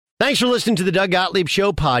Thanks for listening to the Doug Gottlieb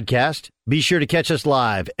Show podcast. Be sure to catch us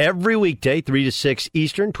live every weekday, 3 to 6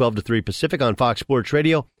 Eastern, 12 to 3 Pacific on Fox Sports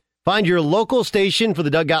Radio. Find your local station for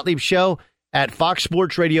the Doug Gottlieb Show at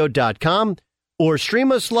foxsportsradio.com or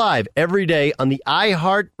stream us live every day on the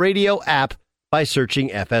iHeartRadio app by searching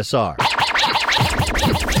FSR. Now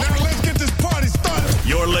let's get this party started.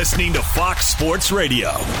 You're listening to Fox Sports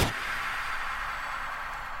Radio.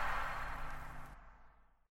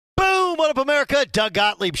 What up, America? Doug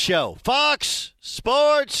Gottlieb Show, Fox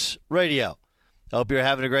Sports Radio. Hope you're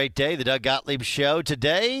having a great day. The Doug Gottlieb Show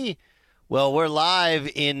today. Well, we're live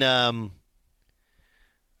in the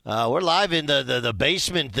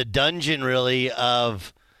basement, the dungeon, really,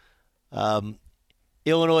 of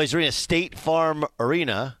Illinois' arena, State Farm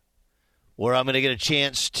Arena, where I'm going to get a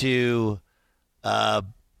chance to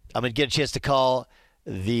call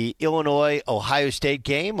the Illinois-Ohio State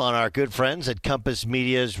game on our good friends at Compass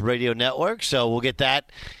Media's radio network. So we'll get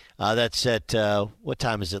that. That's at, what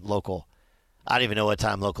time is it local? I don't even know what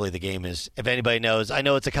time locally the game is. If anybody knows, I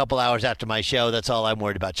know it's a couple hours after my show. That's all I'm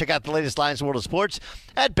worried about. Check out the latest lines in the world of sports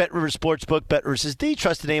at BetRivers Sportsbook. BetRivers is the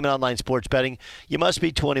trusted name in online sports betting. You must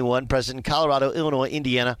be 21, present in Colorado, Illinois,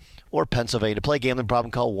 Indiana, or Pennsylvania. To play a gambling problem,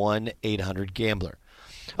 call 1-800-GAMBLER.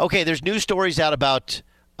 Okay, there's news stories out about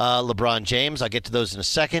LeBron James. I'll get to those in a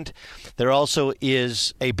second. There also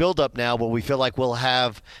is a buildup now where we feel like we'll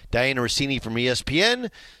have Diana Rossini from ESPN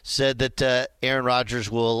said that Aaron Rodgers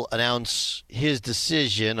will announce his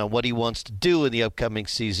decision on what he wants to do in the upcoming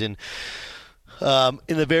season in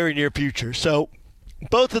the very near future. So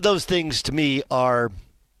both of those things to me are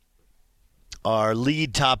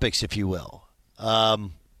lead topics, if you will.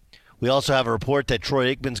 We also have a report that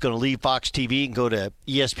Troy Aikman's going to leave Fox TV and go to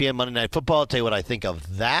ESPN Monday Night Football. I'll tell you what I think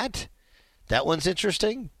of that. That one's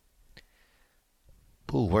interesting.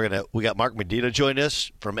 Ooh, we got Mark Medina joining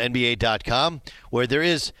us from NBA.com, where there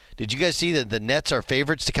is. Did you guys see that the Nets are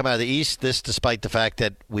favorites to come out of the East? This, despite the fact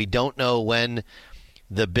that we don't know when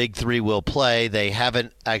the Big Three will play. They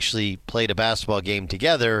haven't actually played a basketball game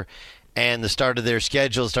together, and the start of their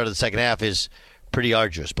schedule, the start of the second half, is pretty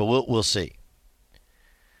arduous. But we'll see.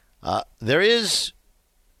 There is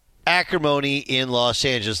acrimony in Los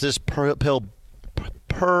Angeles. This per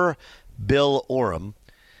Bill Oram,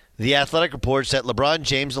 The Athletic reports that LeBron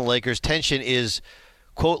James and the Lakers' tension is,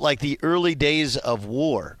 quote, like the early days of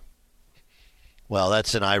war. Well,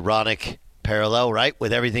 that's an ironic parallel, right,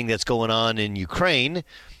 with everything that's going on in Ukraine,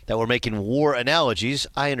 that we're making war analogies.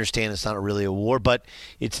 I understand it's not really a war, but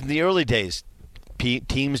it's in the early days.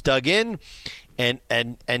 Teams dug in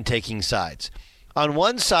and taking sides. On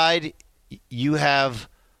one side, you have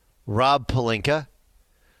Rob Pelinka,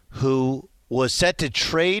 who was set to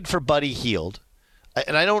trade for Buddy Hield.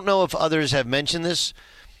 And I don't know if others have mentioned this,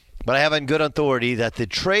 but I have on good authority that the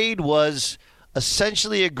trade was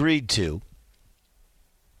essentially agreed to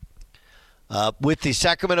with the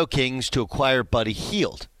Sacramento Kings to acquire Buddy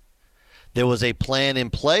Hield. There was a plan in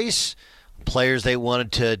place, players they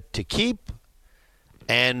wanted to keep,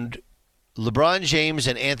 and LeBron James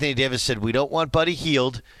and Anthony Davis said, we don't want Buddy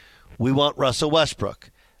Hield, we want Russell Westbrook.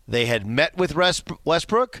 They had met with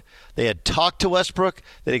Westbrook. They had talked to Westbrook.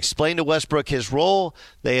 They explained to Westbrook his role.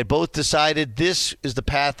 They had both decided this is the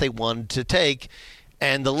path they wanted to take,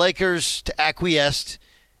 and the Lakers acquiesced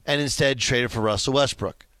and instead traded for Russell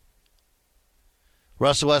Westbrook.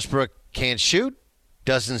 Russell Westbrook can't shoot,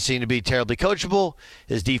 doesn't seem to be terribly coachable.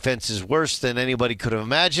 His defense is worse than anybody could have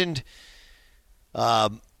imagined.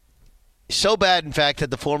 So bad, in fact, that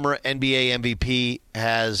the former NBA MVP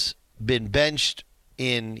has been benched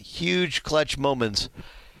in huge clutch moments,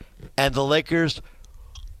 and the Lakers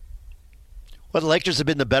have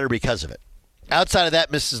been the better because of it. Outside of that,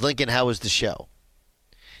 Mrs. Lincoln, how was the show?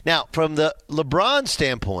 Now, from the LeBron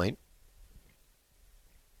standpoint,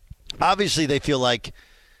 obviously they feel like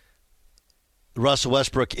Russell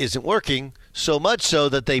Westbrook isn't working, so much so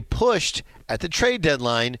that they pushed at the trade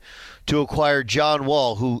deadline to acquire John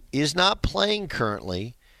Wall, who is not playing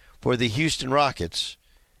currently for the Houston Rockets,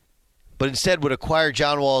 but instead would acquire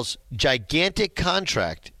John Wall's gigantic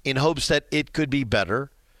contract in hopes that it could be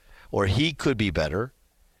better, or he could be better,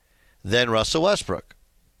 than Russell Westbrook.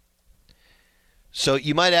 So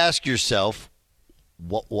you might ask yourself,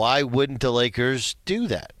 why wouldn't the Lakers do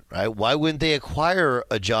that, right? Why wouldn't they acquire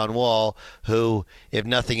a John Wall who, if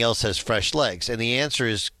nothing else, has fresh legs? And the answer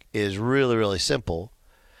is really, really simple.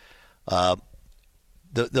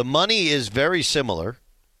 The money is very similar.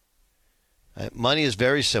 Money is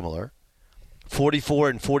very similar. 44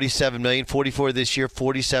 and 47 million, 44 this year,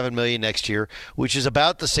 47 million next year, which is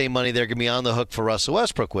about the same money they're going to be on the hook for Russell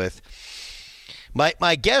Westbrook with.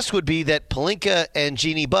 My guess would be that Pelinka and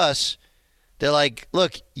Jeannie Buss, They're like,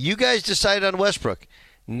 look, you guys decided on Westbrook.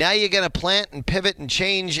 Now you're going to plant and pivot and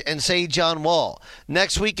change and say John Wall.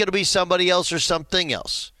 Next week it'll be somebody else or something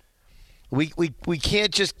else. We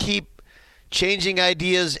can't just keep changing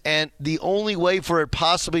ideas, and the only way for it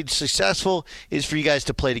possibly successful is for you guys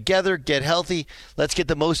to play together, get healthy. Let's get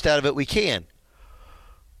the most out of it we can.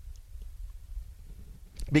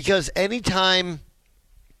 Because anytime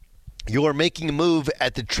you're making a move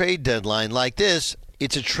at the trade deadline like this,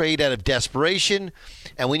 it's a trade out of desperation.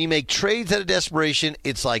 And when you make trades out of desperation,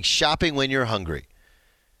 it's like shopping when you're hungry.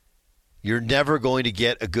 You're never going to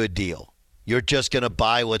get a good deal. You're just going to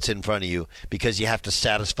buy what's in front of you because you have to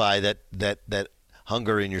satisfy that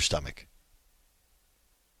hunger in your stomach.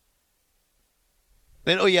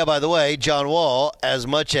 And, oh, yeah, by the way, John Wall, as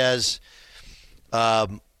much as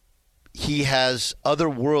he has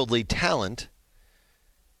otherworldly talent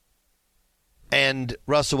and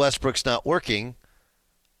Russell Westbrook's not working,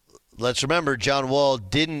 let's remember John Wall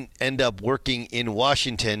didn't end up working in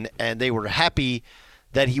Washington, and they were happy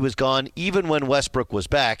that he was gone even when Westbrook was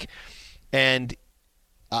back. And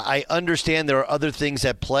I understand there are other things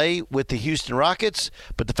at play with the Houston Rockets,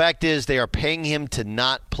 but the fact is they are paying him to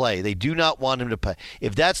not play. They do not want him to play.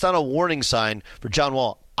 If that's not a warning sign for John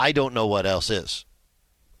Wall, I don't know what else is.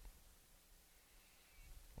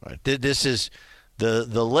 All right, this is the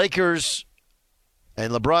Lakers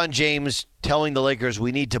and LeBron James telling the Lakers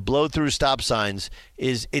we need to blow through stop signs.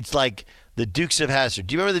 It's like the Dukes of Hazzard.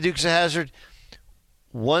 Do you remember the Dukes of Hazzard?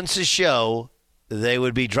 Once a show, they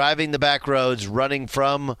would be driving the back roads, running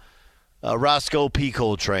from Roscoe P.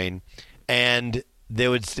 Coltrane, and there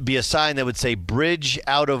would be a sign that would say bridge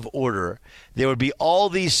out of order. There would be all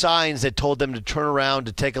these signs that told them to turn around,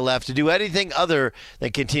 to take a left, to do anything other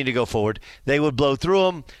than continue to go forward. They would blow through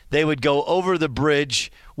them. They would go over the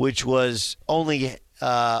bridge, which was only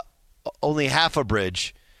half a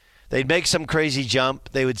bridge. They'd make some crazy jump.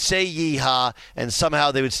 They would say yee-haw, and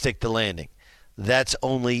somehow they would stick the landing. That's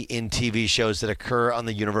only in TV shows that occur on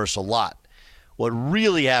the Universal lot. What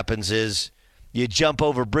really happens is you jump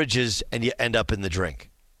over bridges and you end up in the drink.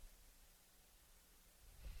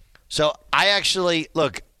 So I actually,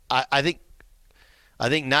 look, I think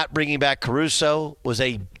not bringing back Caruso was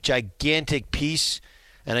a gigantic piece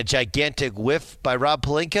and a gigantic whiff by Rob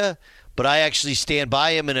Pelinka, but I actually stand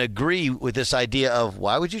by him and agree with this idea of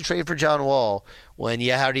why would you trade for John Wall when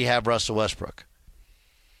you already have Russell Westbrook?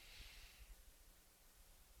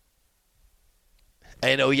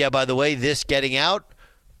 And, oh, yeah, by the way, this getting out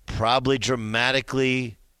probably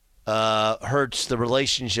dramatically hurts the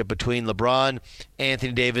relationship between LeBron,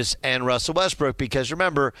 Anthony Davis, and Russell Westbrook because,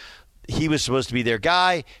 remember, he was supposed to be their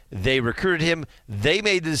guy. They recruited him. They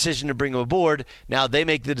made the decision to bring him aboard. Now they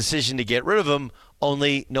make the decision to get rid of him,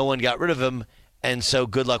 only no one got rid of him, and so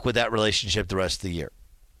good luck with that relationship the rest of the year.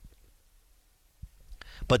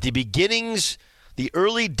 But the beginnings, the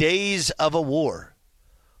early days of a war.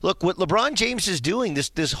 Look, what LeBron James is doing,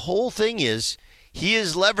 this whole thing is he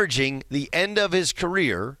is leveraging the end of his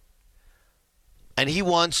career, and he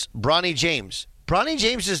wants Bronny James. Bronny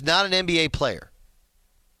James is not an NBA player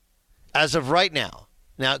as of right now.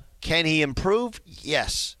 Now, can he improve?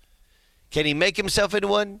 Yes. Can he make himself into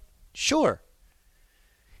one? Sure.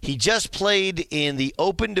 He just played in the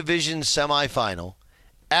Open Division semifinal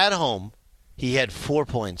at home. He had 4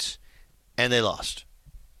 points, and they lost.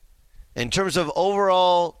 In terms of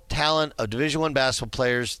overall talent of Division I basketball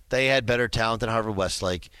players, they had better talent than Harvard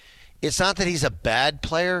Westlake. It's not that he's a bad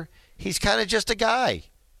player. He's kind of just a guy.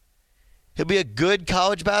 He'll be a good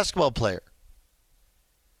college basketball player.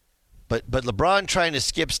 But LeBron trying to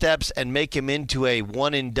skip steps and make him into a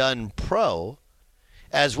one-and-done pro,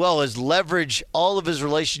 as well as leverage all of his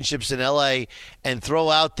relationships in L.A. and throw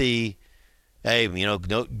out the, hey, no,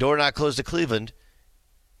 door not closed to Cleveland,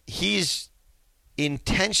 he's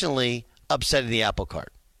intentionally upsetting the apple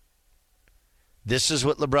cart. This is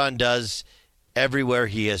what LeBron does everywhere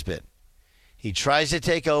he has been. He tries to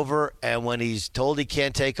take over, and when he's told he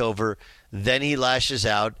can't take over, then he lashes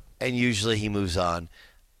out, and usually he moves on.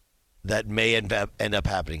 That may end up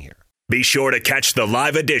happening here. Be sure to catch the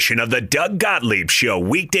live edition of the Doug Gottlieb Show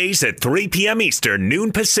weekdays at 3 p.m. Eastern,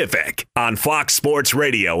 noon Pacific on Fox Sports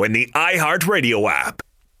Radio and the iHeartRadio app.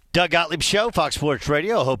 Doug Gottlieb Show, Fox Sports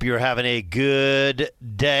Radio. Hope you're having a good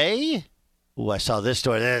day. Ooh, I saw this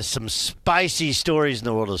story. There's some spicy stories in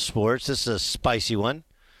the world of sports. This is a spicy one.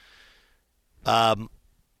 Danny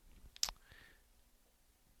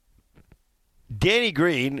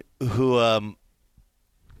Green, who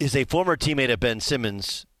is a former teammate of Ben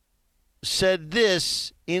Simmons, said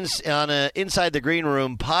this on a Inside the Green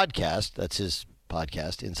Room podcast. That's his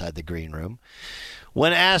podcast, Inside the Green Room,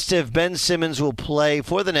 when asked if Ben Simmons will play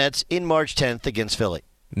for the Nets in March 10th against Philly.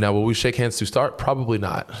 Now, will we shake hands to start? Probably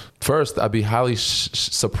not. First, I'd be highly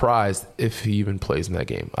surprised if he even plays in that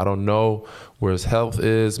game. I don't know where his health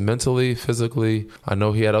is mentally, physically. I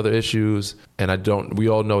know he had other issues, and we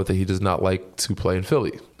all know that he does not like to play in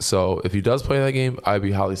Philly. So if he does play in that game, I'd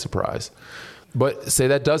be highly surprised. But say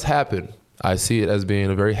that does happen. I see it as being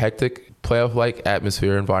a very hectic, playoff-like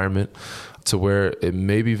atmosphere environment to where it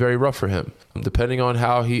may be very rough for him. Depending on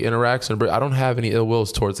how he interacts, and I don't have any ill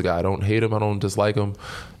wills towards the guy. I don't hate him. I don't dislike him.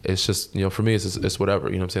 It's just, for me, it's whatever.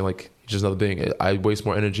 You know what I'm saying? Like, he's just another being. I waste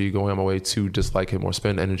more energy going on my way to dislike him or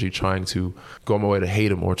spend energy trying to go on my way to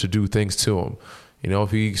hate him or to do things to him.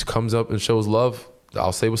 If he comes up and shows love,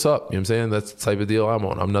 I'll say what's up. You know what I'm saying? That's the type of deal I'm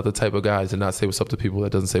on. I'm not the type of guy to not say what's up to people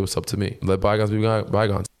that doesn't say what's up to me. Let bygones be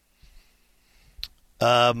bygones.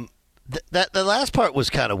 The last part was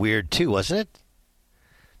kind of weird too, wasn't it?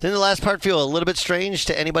 Didn't the last part feel a little bit strange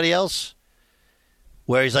to anybody else?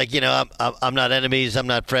 Where he's like, I'm not enemies, I'm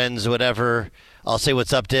not friends, whatever. I'll say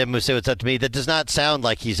what's up to him, he'll say what's up to me. That does not sound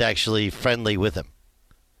like he's actually friendly with him.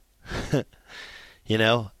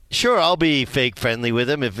 Sure, I'll be fake friendly with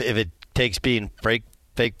him if it takes being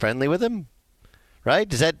fake friendly with him, right?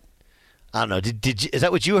 Does that? I don't know. Is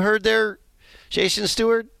that what you heard there, Jason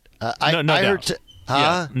Stewart? No I doubt. heard.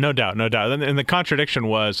 Yeah, no doubt. And the contradiction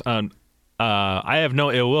was, I have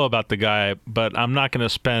no ill will about the guy, but I'm not going to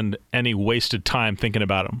spend any wasted time thinking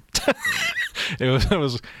about him. It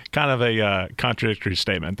was kind of a contradictory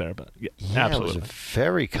statement there, but yeah, absolutely. It was a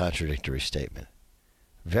very contradictory statement.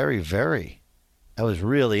 Very, very. That was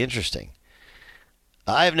really interesting.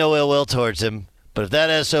 I have no ill will towards him, but if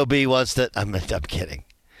that SOB wants that, I'm kidding.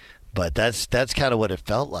 But that's kind of what it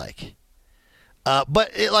felt like.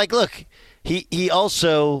 But look, he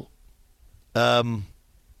also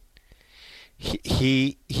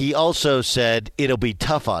he also said it'll be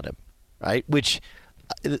tough on him, right? Which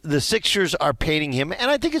the Sixers are painting him,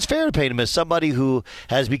 and I think it's fair to paint him as somebody who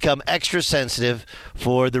has become extra sensitive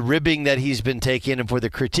for the ribbing that he's been taking and for the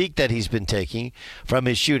critique that he's been taking from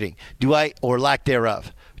his shooting. Or lack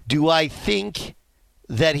thereof. Do I think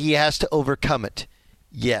that he has to overcome it?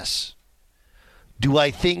 Yes. Do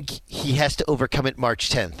I think he has to overcome it March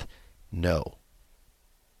 10th? No.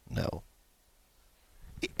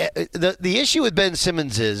 The issue with Ben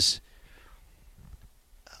Simmons is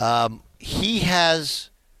he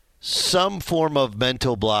has some form of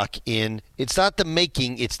mental block in, it's not the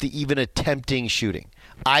making, it's the even attempting shooting.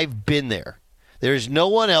 I've been there. There's no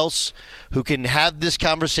one else who can have this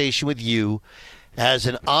conversation with you as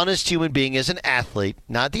an honest human being, as an athlete,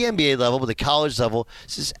 not the NBA level, but the college level.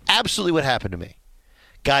 This is absolutely what happened to me.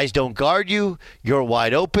 Guys don't guard you. You're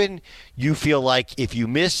wide open. You feel like if you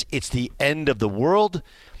miss, it's the end of the world.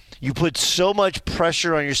 You put so much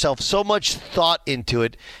pressure on yourself, so much thought into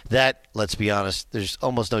it that, let's be honest, there's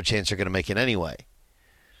almost no chance you're going to make it anyway.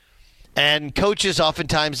 And coaches,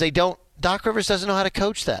 oftentimes, they don't. Doc Rivers doesn't know how to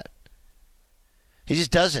coach that. He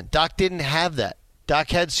just doesn't. Doc didn't have that.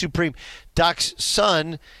 Doc had supreme. Doc's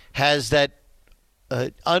son has that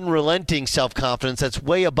unrelenting self-confidence that's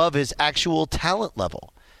way above his actual talent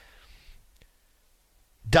level.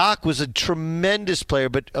 Doc was a tremendous player,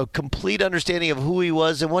 but a complete understanding of who he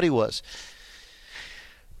was and what he was.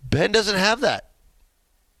 Ben doesn't have that.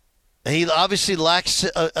 And he obviously lacks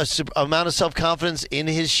a amount of self-confidence in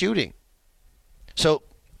his shooting. So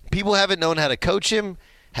people haven't known how to coach him,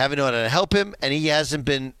 haven't known how to help him, and he hasn't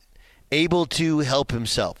been able to help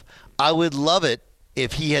himself. I would love it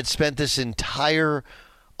if he had spent this entire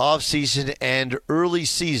offseason and early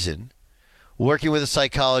season working with a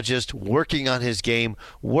psychologist, working on his game,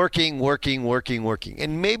 working.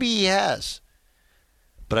 And maybe he has.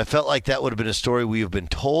 But I felt like that would have been a story we have been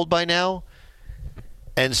told by now.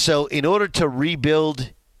 And so in order to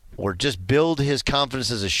rebuild or just build his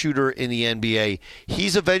confidence as a shooter in the NBA,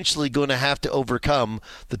 he's eventually going to have to overcome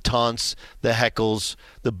the taunts, the heckles,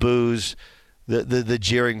 the boos, the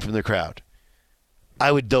jeering from the crowd.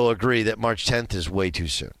 I would, though, agree that March 10th is way too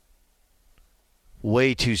soon.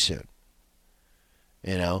 Way too soon.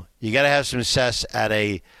 You know, you got to have some success at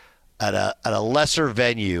a lesser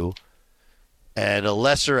venue and a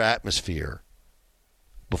lesser atmosphere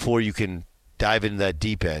before you can dive into that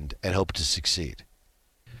deep end and hope to succeed.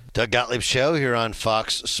 Doug Gottlieb Show here on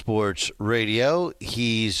Fox Sports Radio.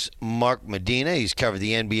 He's Mark Medina. He's covered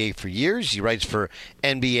the NBA for years. He writes for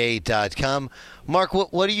NBA.com. Mark,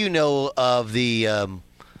 what do you know of the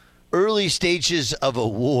early stages of a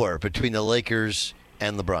war between the Lakers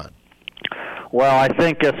and LeBron? Well, I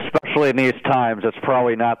think especially especially in these times, it's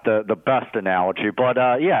probably not the best analogy. But,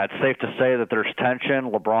 yeah, it's safe to say that there's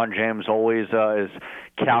tension. LeBron James always is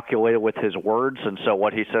calculated with his words, and so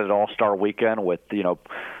what he said at All-Star Weekend with, praising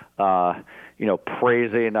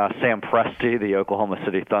Sam Presti, the Oklahoma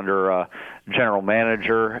City Thunder general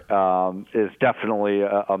manager, is definitely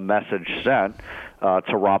a message sent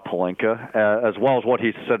to Rob Pelinka, as well as what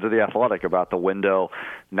he said to The Athletic about the window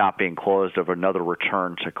not being closed of another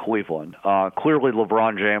return to Cleveland. Clearly,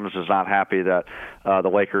 LeBron James is not happy that the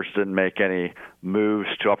Lakers didn't make any moves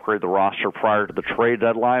to upgrade the roster prior to the trade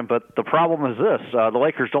deadline, but the problem is this. The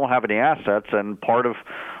Lakers don't have any assets, and part of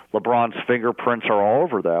LeBron's fingerprints are all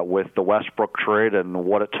over that with the Westbrook trade and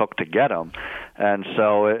what it took to get him. And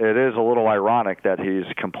so it is a little ironic that he's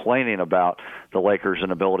complaining about the Lakers'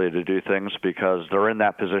 inability to do things because they're in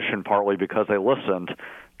that position partly because they listened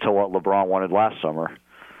to what LeBron wanted last summer.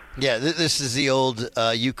 Yeah, this is the old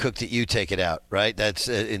you cooked it, you take it out, right? That's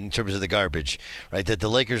in terms of the garbage, right? That the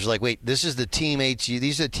Lakers are like, wait, these are the teammates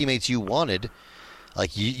you wanted.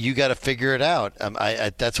 Like, you got to figure it out.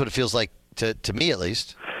 That's what it feels like to me, at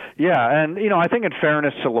least. Yeah, and, I think in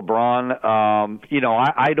fairness to LeBron,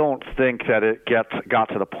 I don't think that it got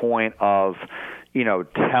to the point of,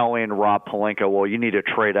 telling Rob Pelinka, well, you need to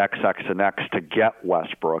trade X, X, and X to get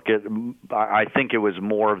Westbrook. I think it was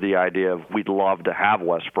more of the idea of we'd love to have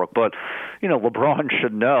Westbrook. But, LeBron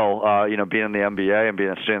should know, being in the NBA and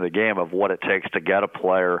being a student of the game, of what it takes to get a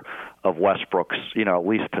player of Westbrook's, at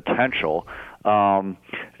least potential.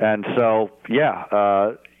 And so,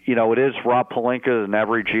 yeah, it is Rob Pelinka and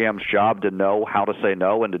every GM's job to know how to say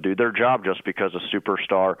no and to do their job. Just because a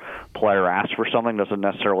superstar player asks for something doesn't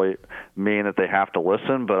necessarily mean that they have to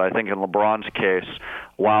listen. But I think in LeBron's case,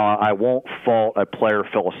 while I won't fault a player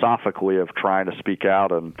philosophically of trying to speak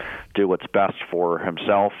out and do what's best for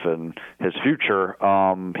himself and his future,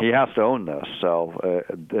 he has to own this. So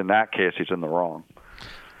in that case, he's in the wrong.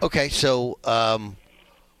 Okay, so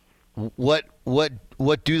what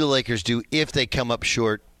do the Lakers do if they come up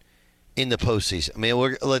short in the postseason? I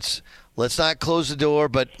mean, let's not close the door,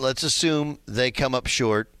 but let's assume they come up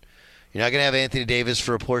short. You're not going to have Anthony Davis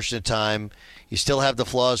for a portion of time. You still have the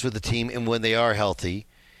flaws with the team, and when they are healthy,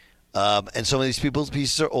 and some of these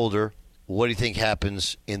pieces are older. What do you think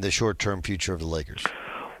happens in the short-term future of the Lakers?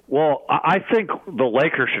 Well, I think the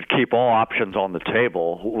Lakers should keep all options on the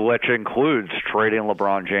table, which includes trading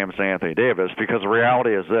LeBron James and Anthony Davis, because the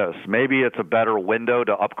reality is this. Maybe it's a better window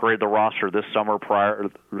to upgrade the roster this summer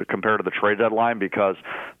compared to the trade deadline because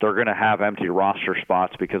they're going to have empty roster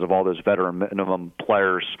spots because of all those veteran minimum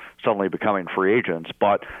players suddenly becoming free agents.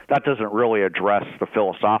 But that doesn't really address the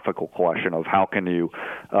philosophical question of how can you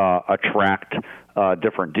attract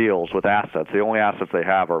different deals with assets. The only assets they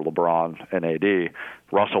have are LeBron and AD.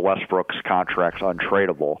 Russell Westbrook's contract's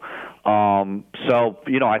untradeable. So,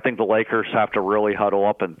 I think the Lakers have to really huddle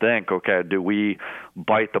up and think, okay, do we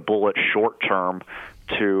bite the bullet short term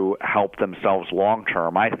to help themselves long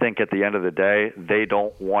term? I think at the end of the day, they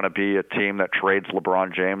don't want to be a team that trades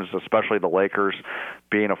LeBron James, especially the Lakers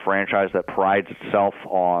being a franchise that prides itself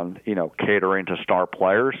on, catering to star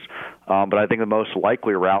players. But I think the most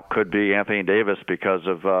likely route could be Anthony Davis because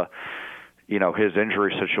of his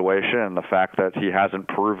injury situation and the fact that he hasn't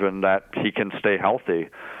proven that he can stay healthy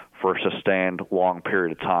for a sustained long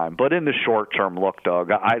period of time. But in the short term, look,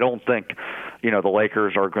 Doug, I don't think, the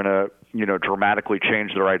Lakers are going to, dramatically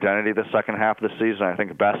change their identity the second half of the season. I think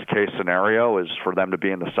the best case scenario is for them to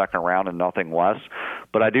be in the second round and nothing less.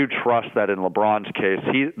 But I do trust that in LeBron's case,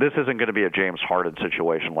 this isn't going to be a James Harden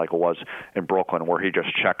situation like it was in Brooklyn where he just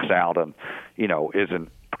checks out and, isn't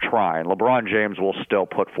trying. LeBron James will still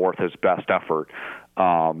put forth his best effort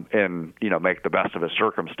and make the best of his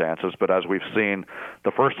circumstances. But as we've seen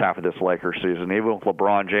the first half of this Lakers season, even with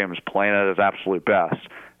LeBron James playing at his absolute best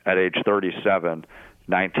at age 37,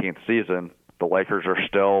 19th season, the Lakers are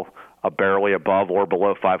still a barely above or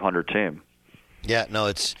below 500 team. Yeah, no,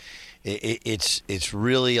 it's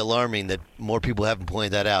really alarming that more people haven't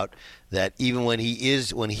pointed that out. That even when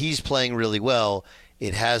he's playing really well,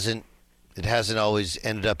 it hasn't always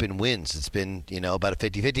ended up in wins. It's been, about a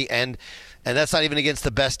 50-50, and that's not even against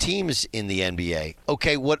the best teams in the NBA.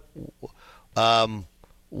 Okay, what about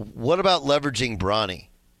leveraging Bronny?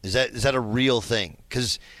 Is that a real thing?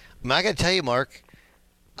 Because I got to tell you, Mark,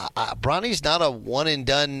 Bronny's not a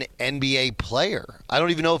one-and-done NBA player. I don't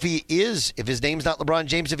even know if his name's not LeBron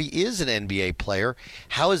James, if he is an NBA player.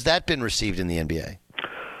 How has that been received in the NBA?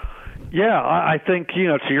 Yeah, I think,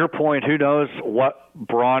 to your point, who knows what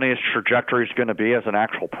Bronny's trajectory is going to be as an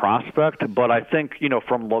actual prospect. But I think,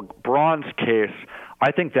 from LeBron's case,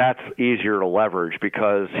 I think that's easier to leverage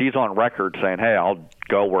because he's on record saying, hey, I'll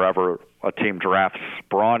go wherever a team drafts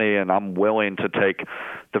Bronny, and I'm willing to take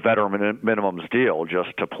the veteran minimums deal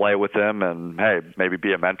just to play with him and, hey, maybe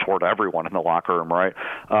be a mentor to everyone in the locker room, right?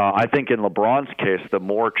 I think in LeBron's case, the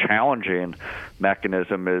more challenging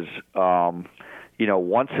mechanism is,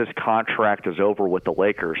 once his contract is over with the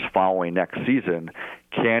Lakers following next season,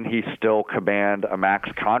 can he still command a max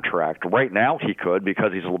contract? Right now he could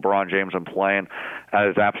because he's LeBron James and playing at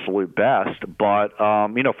his absolute best. But,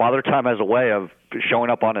 Father Time has a way of showing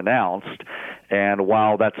up unannounced. And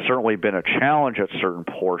while that's certainly been a challenge at certain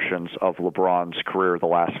portions of LeBron's career the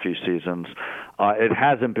last few seasons, it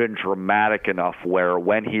hasn't been dramatic enough where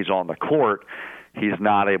when he's on the court, he's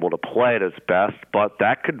not able to play at his best, but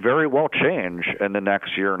that could very well change in the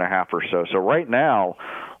next year and a half or so. So right now,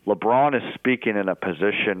 LeBron is speaking in a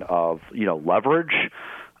position of, leverage,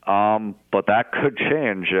 but that could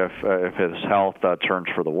change if his health turns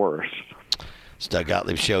for the worse. It's Doug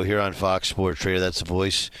Gottlieb Show here on Fox Sports Radio. That's the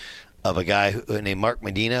voice of a guy named Mark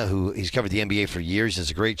Medina, who he's covered the NBA for years. Does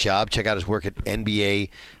a great job. Check out his work at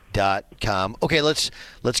NBA.com. Okay, let's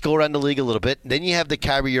go around the league a little bit. Then you have the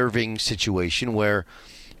Kyrie Irving situation where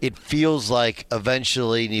it feels like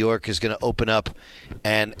eventually New York is going to open up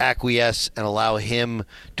and acquiesce and allow him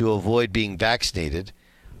to avoid being vaccinated.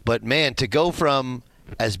 But, man, to go from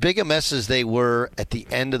as big a mess as they were at the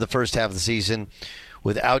end of the first half of the season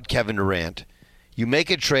without Kevin Durant, you make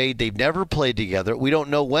a trade. They've never played together. We don't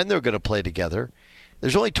know when they're going to play together.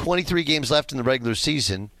 There's only 23 games left in the regular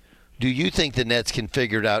season. Do you think the Nets can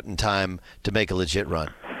figure it out in time to make a legit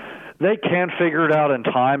run? They can figure it out in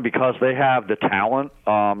time because they have the talent.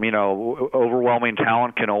 Overwhelming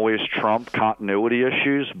talent can always trump continuity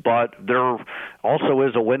issues, but there also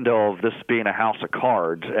is a window of this being a house of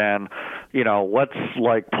cards. And, let's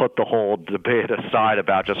put the whole debate aside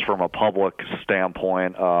about just from a public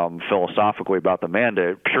standpoint, philosophically about the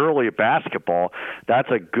mandate. Purely basketball, that's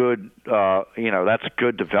a good, that's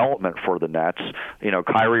good development for the Nets.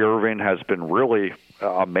 Kyrie Irving has been really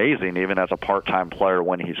amazing even as a part-time player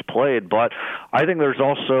when he's played, but I think there's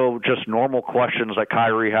also just normal questions that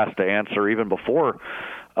Kyrie has to answer even before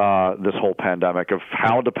this whole pandemic of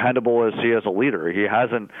how dependable is he as a leader. He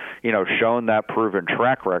hasn't, shown that proven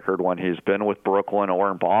track record when he's been with Brooklyn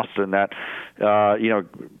or in Boston that,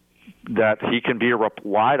 that he can be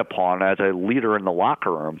relied upon as a leader in the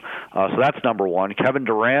locker room. So that's number one. Kevin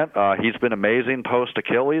Durant, he's been amazing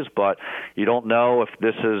post-Achilles, but you don't know if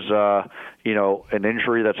this is, an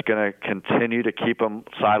injury that's going to continue to keep him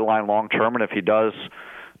sidelined long-term, and if he does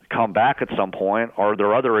come back at some point, are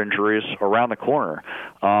there other injuries around the corner?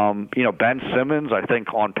 Ben Simmons, I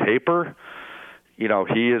think on paper,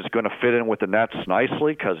 he is going to fit in with the Nets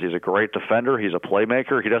nicely because he's a great defender. He's a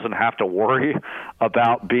playmaker. He doesn't have to worry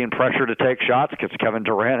about being pressured to take shots because Kevin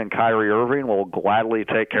Durant and Kyrie Irving will gladly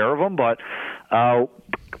take care of him. But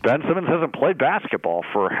Ben Simmons hasn't played basketball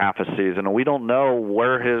for half a season, and we don't know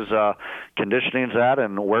where his conditioning's at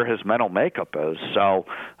and where his mental makeup is. So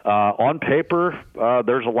on paper,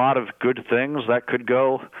 there's a lot of good things that could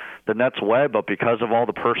go the Nets' way, but because of all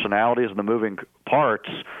the personalities and the moving parts,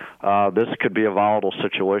 this could be a volatile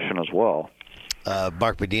situation as well.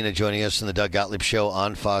 Mark Medina joining us in the Doug Gottlieb Show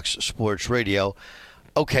on Fox Sports Radio.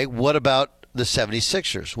 Okay, what about the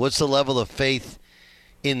 76ers? What's the level of faith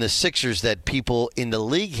in the Sixers that people in the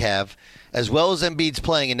league have, as well as Embiid's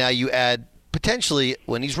playing, and now you add potentially,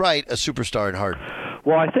 when he's right, a superstar in Harden?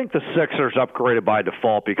 Well, I think the Sixers upgraded by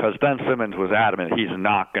default because Ben Simmons was adamant he's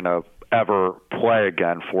not going to ever play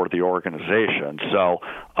again for the organization. So,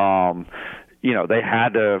 they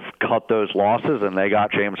had to cut those losses, and they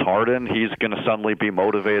got James Harden. He's going to suddenly be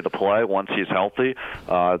motivated to play once he's healthy.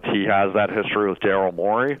 He has that history with Daryl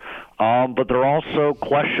Morey. But there are also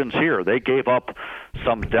questions here. They gave up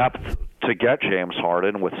some depth to get James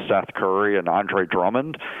Harden with Seth Curry and Andre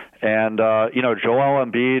Drummond. And, Joel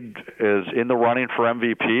Embiid is in the running for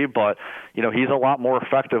MVP, but, he's a lot more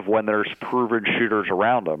effective when there's proven shooters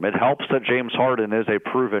around him. It helps that James Harden is a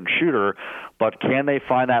proven shooter, but can they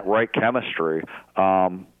find that right chemistry?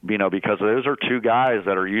 Because those are two guys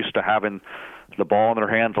that are used to having the ball in their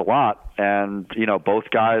hands a lot. And, both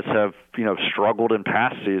guys have, struggled in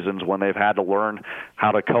past seasons when they've had to learn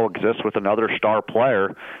how to coexist with another star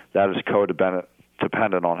player that is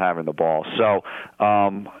codependent on having the ball. So,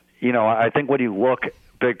 I think when you look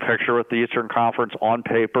big picture with the Eastern Conference on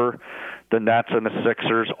paper, the Nets and the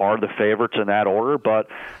Sixers are the favorites in that order. But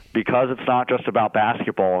because it's not just about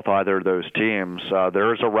basketball with either of those teams,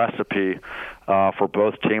 there is a recipe for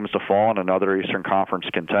both teams to fall and another Eastern Conference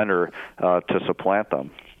contender to supplant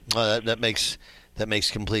them. Well, that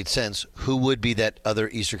makes complete sense. Who would be that other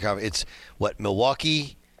Eastern Conference? It's what,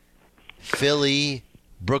 Milwaukee, Philly,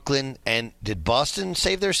 Brooklyn, and did Boston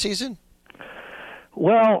save their season?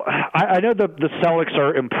 Well, I know the Celtics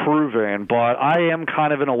are improving, but I am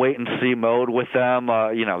kind of in a wait-and-see mode with them.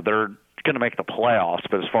 They're going to make the playoffs,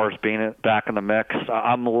 but as far as being back in the mix,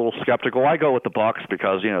 I'm a little skeptical. I go with the Bucks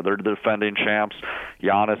because they're the defending champs.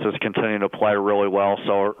 Giannis is continuing to play really well.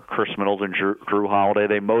 So are Chris Middleton, Drew Holiday.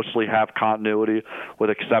 They mostly have continuity, with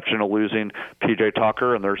exception of losing PJ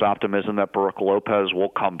Tucker, and there's optimism that Brook Lopez will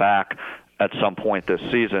come back at some point this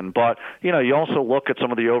season. But, you also look at some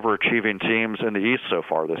of the overachieving teams in the East so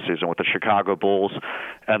far this season with the Chicago Bulls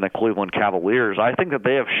and the Cleveland Cavaliers. I think that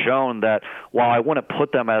they have shown that while I wouldn't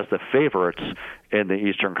put them as the favorites in the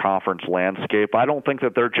Eastern Conference landscape, I don't think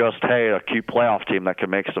that they're just, a cute playoff team that can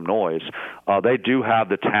make some noise. They do have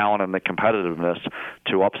the talent and the competitiveness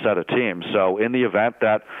to upset a team. So in the event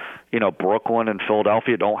that Brooklyn and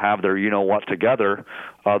Philadelphia don't have their you-know-what together,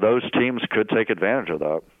 those teams could take advantage of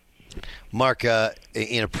that. Mark,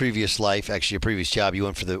 in a previous life, actually a previous job, you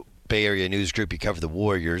went for the Bay Area News Group. You covered the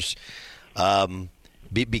Warriors.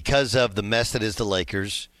 Because of the mess that is the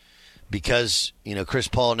Lakers, because Chris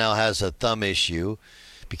Paul now has a thumb issue,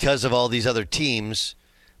 because of all these other teams,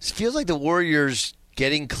 it feels like the Warriors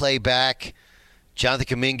getting Clay back, Jonathan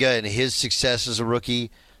Kuminga and his success as a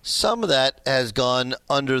rookie, some of that has gone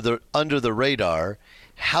under the radar.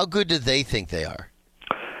 How good do they think they are?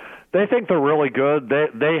 They think they're really good.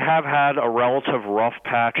 They have had a relative rough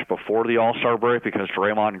patch before the All-Star break because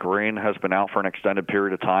Draymond Green has been out for an extended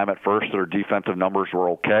period of time. At first, their defensive numbers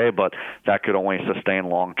were okay, but that could only sustain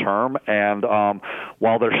long-term. And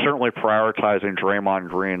while they're certainly prioritizing Draymond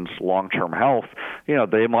Green's long-term health,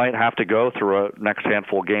 they might have to go through a next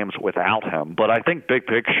handful of games without him. But I think big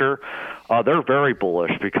picture, they're very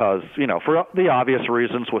bullish because, for the obvious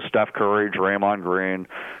reasons with Steph Curry, Draymond Green,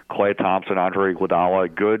 Klay Thompson, Andre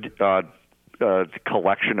Iguodala, good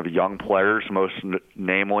collection of young players, most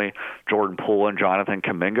namely Jordan Poole and Jonathan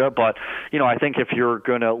Kuminga. But, I think if you're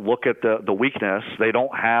going to look at the weakness, they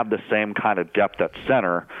don't have the same kind of depth at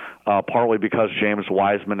center, partly because James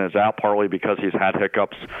Wiseman is out, partly because he's had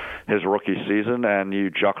hiccups his rookie season, and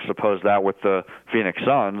you juxtapose that with the Phoenix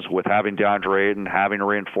Suns, with having DeAndre Ayton, having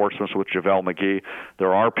reinforcements with JaVale McGee.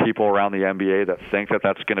 There are people around the NBA that think that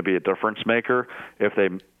that's going to be a difference maker if they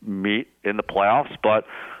meet in the playoffs, but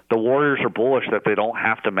the Warriors are bullish that they don't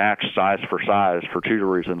have to match size for two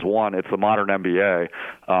reasons. One, it's the modern NBA.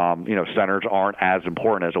 Centers aren't as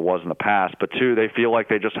important as it was in the past. But two, they feel like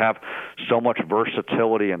they just have so much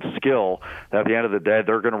versatility and skill that at the end of the day,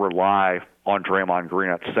 they're going to rely on Draymond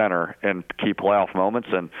Green at center in key playoff moments,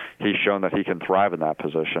 and he's shown that he can thrive in that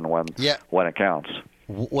position when it counts.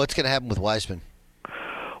 What's going to happen with Wiseman?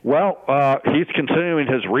 Well, he's continuing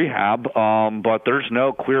his rehab, but there's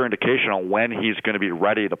no clear indication on when he's going to be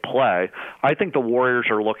ready to play. I think the Warriors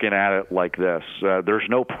are looking at it like this. There's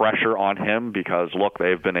no pressure on him because, look,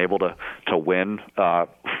 they've been able to win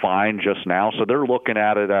fine just now. So they're looking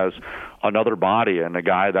at it as another body and a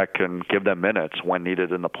guy that can give them minutes when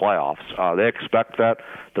needed in the playoffs. They expect that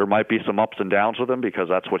there might be some ups and downs with him because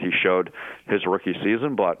that's what he showed his rookie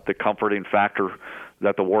season, but the comforting factor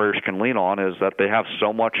that the Warriors can lean on is that they have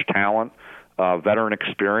so much talent, veteran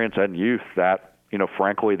experience, and youth that,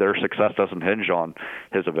 frankly, their success doesn't hinge on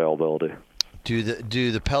his availability. Do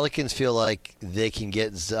the Pelicans feel like they can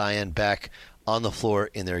get Zion back on the floor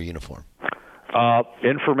in their uniform?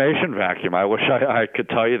 Information vacuum. I wish I could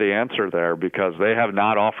tell you the answer there because they have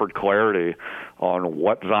not offered clarity on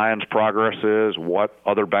what Zion's progress is, what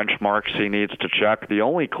other benchmarks he needs to check. The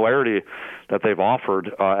only clarity that they've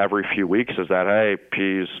offered every few weeks is that, hey,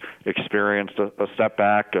 he's experienced a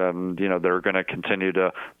setback and, they're going to continue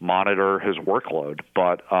to monitor his workload.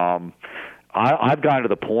 But I've gotten to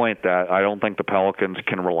the point that I don't think the Pelicans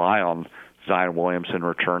can rely on Zion Williamson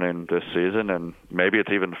returning this season, and maybe it's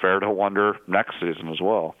even fair to wonder next season as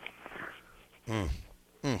well.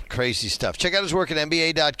 Crazy stuff. Check out his work at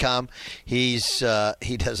NBA.com. He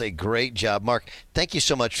does a great job. Mark, thank you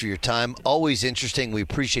so much for your time. Always interesting. We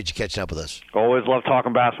appreciate you catching up with us. Always love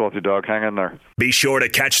talking basketball with you, Doug. Hang in there. Be sure to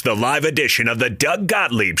catch the live edition of the Doug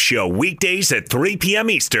Gottlieb Show weekdays at 3 p.m.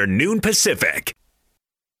 Eastern, noon Pacific.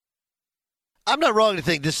 I'm not wrong to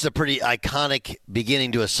think this is a pretty iconic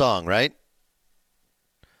beginning to a song, right?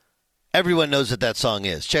 Everyone knows what that song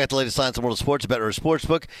is. Check out the latest lines in the world of sports at BetRivers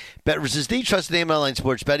Sportsbook. BetRivers is the trusted name in online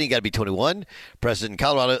sports betting. You got to be 21. Present in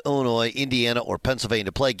Colorado, Illinois, Indiana, or Pennsylvania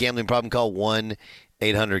to play. Gambling problem? Call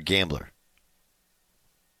 1-800-GAMBLER.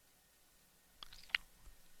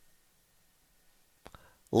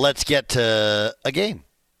 Let's get to a game.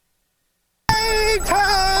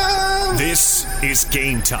 This is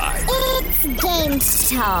Game Time. It's game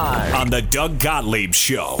time. On the Doug Gottlieb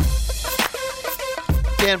Show.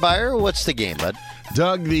 Dan Byer, what's the game, bud?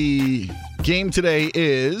 Doug, the Game today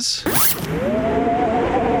is...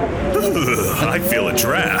 I feel a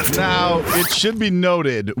draft. Now, it should be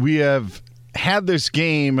noted, we have had this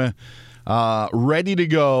game ready to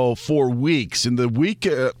go for weeks. And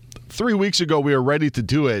 3 weeks ago, we were ready to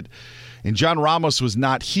do it. And John Ramos was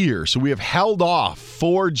not here. So we have held off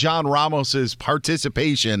for John Ramos's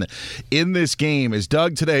participation in this game. As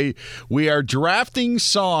Doug, today, we are drafting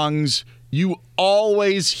songs you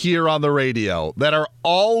always hear on the radio, that are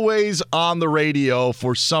always on the radio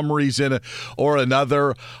for some reason or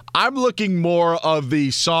another. I'm looking more of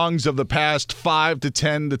the songs of the past 5 to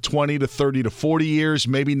 10 to 20 to 30 to 40 years,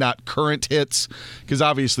 maybe not current hits, because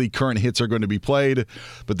obviously current hits are going to be played.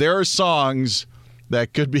 But there are songs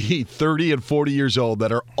that could be 30 and 40 years old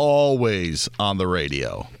that are always on the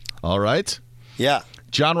radio. All right? Yeah.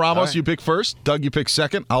 John Ramos, You pick first. Doug, you pick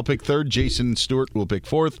second. I'll pick third. Jason Stewart will pick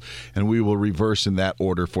fourth. And we will reverse in that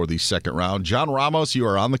order for the second round. John Ramos, you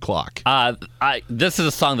are on the clock. This is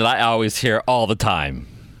a song that I always hear all the time.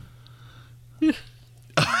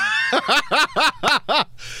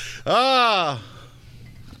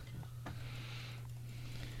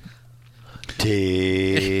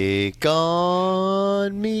 Take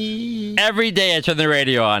on me. Every day I turn the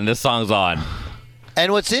radio on, this song's on.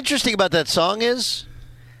 And what's interesting about that song is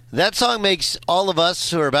that song makes all of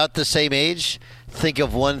us who are about the same age think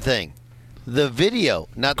of one thing. The video,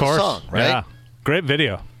 not the song, right? Yeah. Great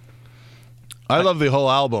video. I love the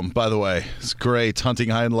whole album, by the way. It's great. Hunting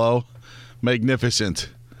High and Low. Magnificent.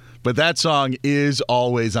 But that song is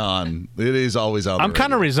always on. It is always on. I'm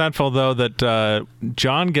kind of resentful, though, that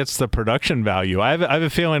John gets the production value. I have a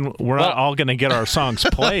feeling we're not all going to get our songs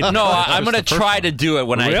played. No, I'm going to try to do it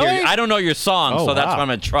when I hear you. I don't know your song, so that's what I'm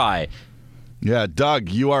going to try. Yeah, Doug,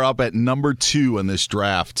 you are up at number 2 in this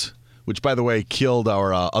draft, which, by the way, killed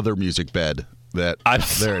our other music bed. There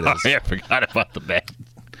it is. I forgot about the bed.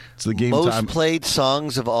 It's the game Most time. played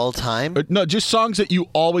songs of all time? No, just songs that you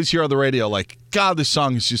always hear on the radio. Like, God, this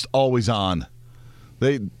song is just always on.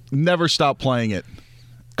 They never stop playing it.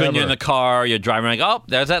 When you're in the car, you're driving, like, oh,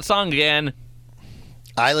 there's that song again.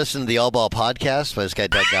 I listen to the All Ball podcast by this guy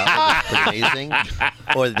Doug Gottlieb. It's pretty amazing.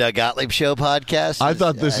 Or the Doug Gottlieb Show podcast. I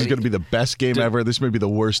thought this is going to be the best game ever. This may be the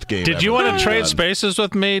worst game ever. Did you want to trade spaces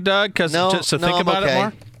with me, Doug? Just to think about it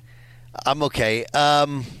more? I'm okay.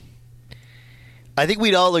 I think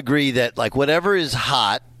we'd all agree that, like, whatever is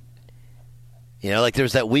hot, like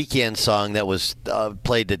there's that Weekend song that was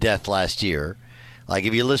played to death last year. Like,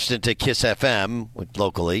 if you listen to Kiss FM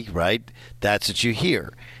locally, right, that's what you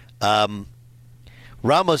hear.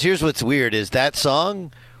 Ramos, here's what's weird, is that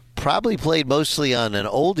song probably played mostly on an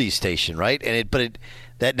oldies station, right?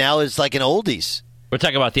 That now is like an oldies. We're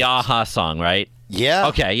talking about the Aha song, right? Yeah.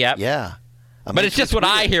 Okay, yep. Yeah. But it's just what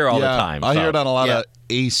I hear all the time. I hear it on a lot of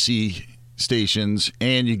AC stations,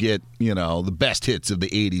 and you get, the best hits of the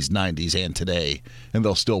 80s, 90s, and today, and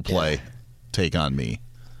they'll still play Take On Me.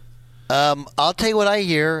 I'll tell you what I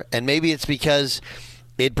hear, and maybe it's because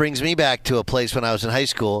it brings me back to a place when I was in high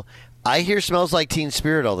school. I hear Smells Like Teen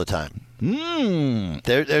Spirit all the time.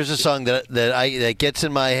 There's a song that gets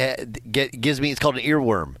in my head, gives me, it's called an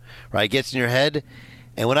earworm, right? It gets in your head,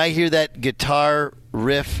 and when I hear that guitar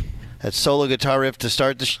riff, that solo guitar riff to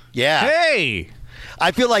start the Hey!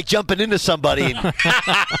 I feel like jumping into somebody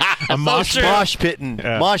and mosh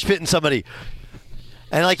pitting somebody.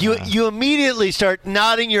 And like you immediately start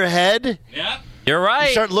nodding your head. Yeah. You're right.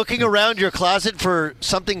 You start looking around your closet for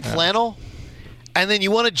something flannel, and then you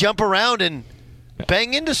want to jump around and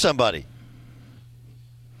bang into somebody.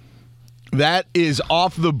 That is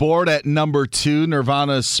off the board at number 2.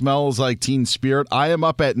 Nirvana Smells Like Teen Spirit. I am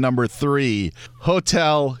up at number 3.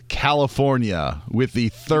 Hotel California with the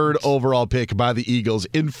 3rd overall pick by the Eagles.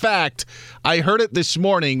 In fact, I heard it this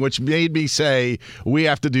morning, which made me say we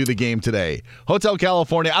have to do the game today. Hotel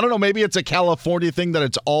California. I don't know. Maybe it's a California thing that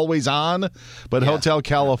it's always on, but Hotel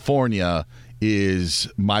California is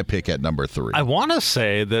my pick at number 3. I want to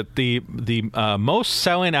say that the most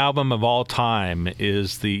selling album of all time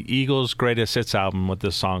is the Eagles' Greatest Hits album with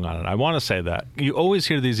this song on it. I want to say that. You always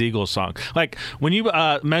hear these Eagles songs. Like, when you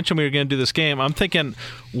mentioned we were going to do this game, I'm thinking,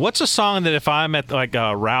 what's a song that if I'm at like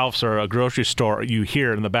Ralph's or a grocery store, you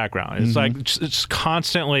hear in the background? It's like it's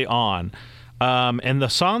constantly on. And the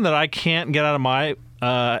song that I can't get out of my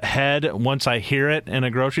head once I hear it in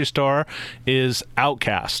a grocery store is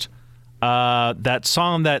Outkast. That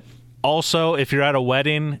song that also, if you're at a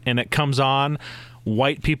wedding and it comes on,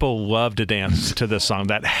 white people love to dance to this song.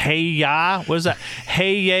 That Hey Ya, what is that?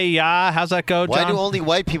 Hey Ya Ya, how's that go, John? Why do only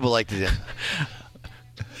white people like to dance?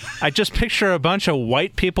 I just picture a bunch of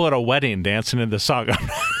white people at a wedding dancing to the song. I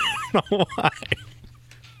don't know why.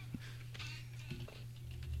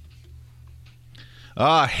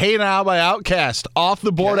 Hey Now by Outkast off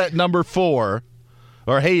the board at number 4.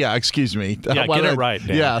 Or Hey Ya, excuse me. Yeah, get it right,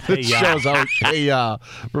 Dan. Yeah, Hey it Ya. shows out Hey Ya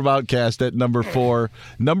from Outkast at number 4.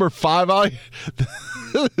 Number 5,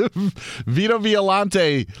 Vito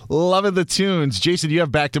Violante, Loving the Tunes. Jason, you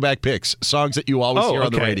have back-to-back picks, songs that you always hear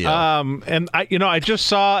on the radio. And I just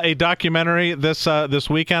saw a documentary this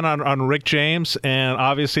weekend on Rick James, and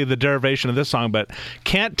obviously the derivation of this song, but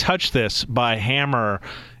Can't Touch This by Hammer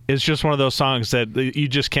is just one of those songs that you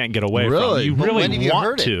just can't get away from. You really when have you want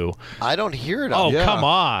heard to. It? I don't hear it. Come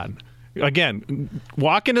on. Again,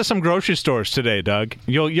 walk into some grocery stores today, Doug.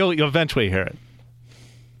 You'll eventually hear it.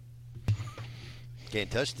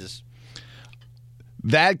 Can't touch this.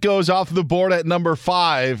 That goes off the board at number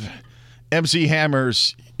 5. MC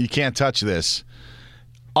Hammer's You Can't Touch This.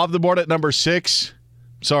 Off the board at number 6.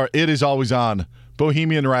 Sorry, It Is Always On.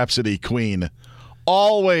 Bohemian Rhapsody, Queen.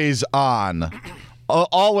 Always on.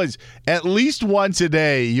 Always. At least once a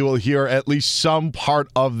day, you will hear at least some part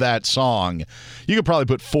of that song. You could probably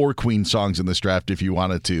put 4 Queen songs in this draft if you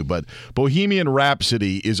wanted to, but Bohemian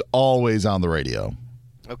Rhapsody is always on the radio.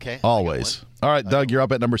 Okay. Always. All right, Doug, you're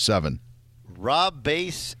up at number 7. Rob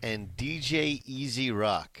Bass and DJ Easy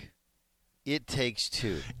Rock. It Takes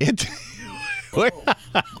Two. Where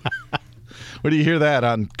do you hear that?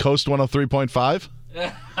 On Coast 103.5?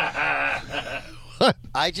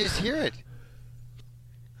 I just hear it.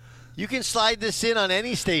 You can slide this in on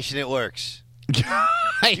any station, it works.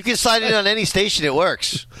 You can slide it on any station, it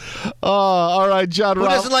works. All right, John. Who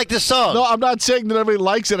doesn't like this song? No, I'm not saying that everybody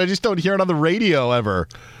likes it. I just don't hear it on the radio ever.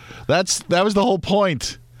 That was the whole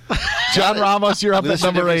point. John Ramos, you're up at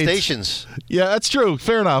number 8. Stations. Yeah, that's true.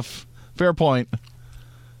 Fair enough. Fair point.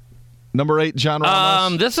 Number 8, John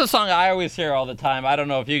Ramos. This is a song I always hear all the time. I don't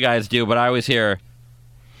know if you guys do, but I always hear.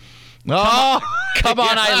 Come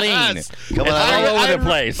on, Eileen. Come on, all over the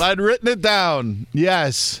place. I'd written it down.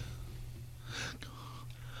 Yes.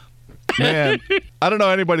 Man, I don't know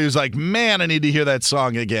anybody who's like, man, I need to hear that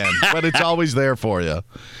song again. But it's always there for you.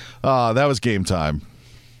 That was Game Time.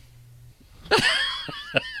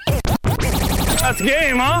 That's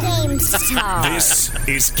game, huh? Game Time. This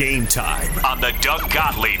is Game Time on the Doug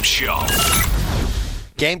Gottlieb Show.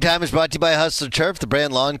 Game Time is brought to you by Hustler Turf, the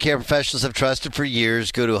brand lawn care professionals have trusted for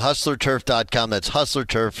years. Go to hustlerturf.com. That's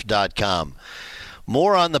hustlerturf.com.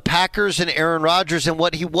 More on the Packers and Aaron Rodgers and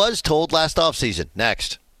what he was told last offseason.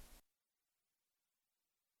 Next.